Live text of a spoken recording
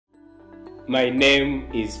My name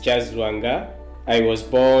is Lwanga. I was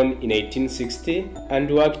born in 1860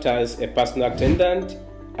 and worked as a personal attendant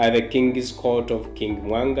at the King's Court of King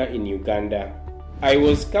Lwanga in Uganda. I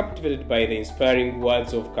was captivated by the inspiring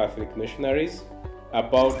words of Catholic missionaries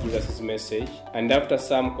about Jesus' message, and after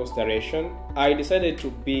some consideration, I decided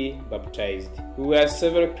to be baptized. We were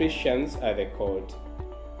several Christians at the court.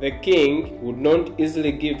 The king would not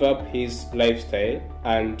easily give up his lifestyle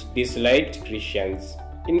and disliked Christians.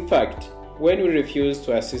 In fact, when we refused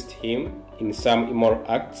to assist him in some immoral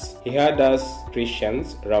acts, he had us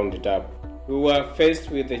Christians rounded up. We were faced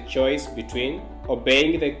with the choice between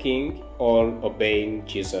obeying the king or obeying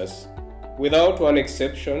Jesus. Without one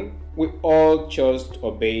exception, we all chose to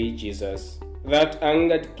obey Jesus. That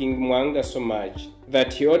angered King Lwanga so much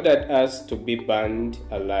that he ordered us to be burned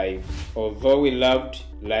alive. Although we loved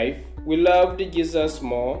life, we loved Jesus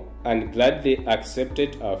more and gladly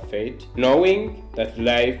accepted our fate, knowing that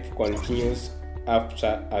life continues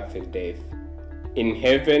after earthly death. In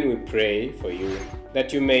heaven we pray for you,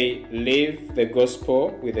 that you may live the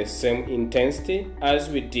gospel with the same intensity as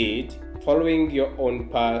we did, following your own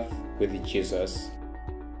path with Jesus.